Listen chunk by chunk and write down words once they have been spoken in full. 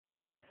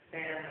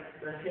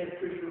the head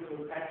preacher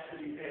was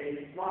actually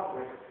a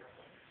moderator.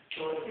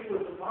 So if he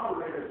was the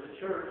moderator of the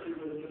church, he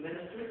was the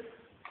minister,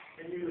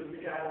 and he was the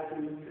guy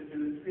who could do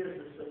the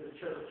business of the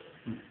church.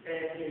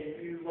 And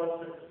if you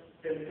were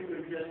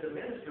just a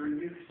minister,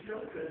 you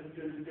still couldn't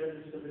do the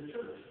business of the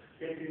church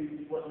if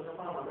you wasn't a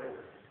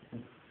moderator.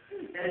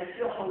 And it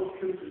still holds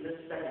true to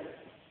this day.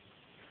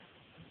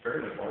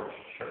 Very large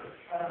church.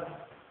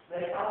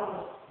 They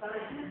always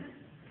sang.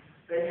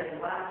 They had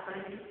live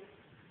singing.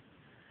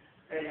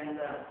 And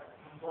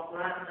what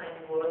live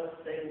singing was,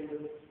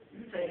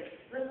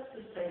 let's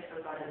just take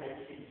somebody in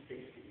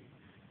 1860.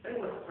 There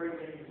wasn't very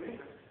many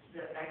women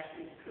that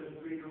actually could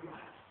read or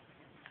write.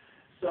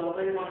 So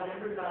they wanted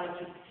everybody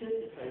to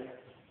participate.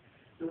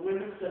 The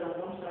women sat on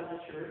one side of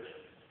the church,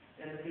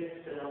 and the men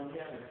sat on the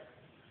other.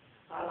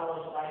 I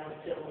always like to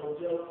tell a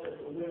joke that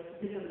the women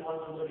didn't want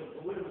to look at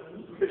the women,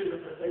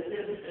 but they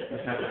didn't.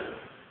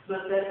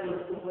 But that was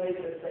the way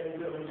that they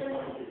really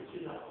wanted it,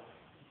 you know.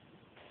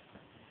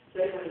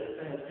 They would,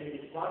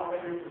 the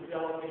moderator would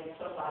delegate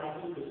somebody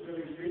who was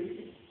really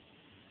reading,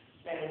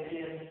 and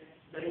then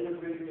they would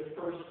read the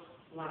first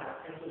line.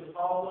 And it was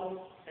always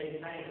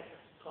a man,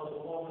 because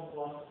a woman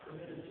was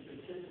permitted to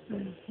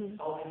participate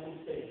on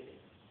any stage.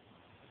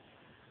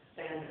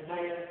 And the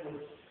man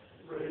was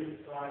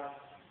really like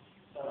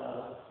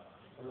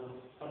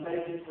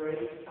Amazing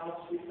Grace,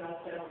 how sweet thou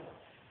sound.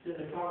 Then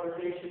the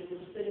congregation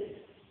would sing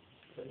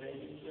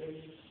Amazing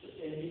Grace,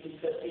 and he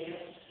would cut in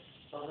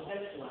on the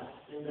next line,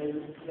 and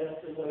that's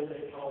the way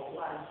they called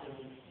line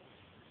singing.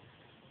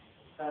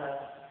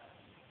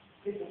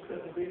 People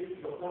couldn't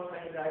read, but one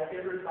thing that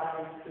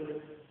everybody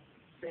could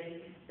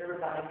sing,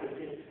 everybody could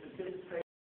participate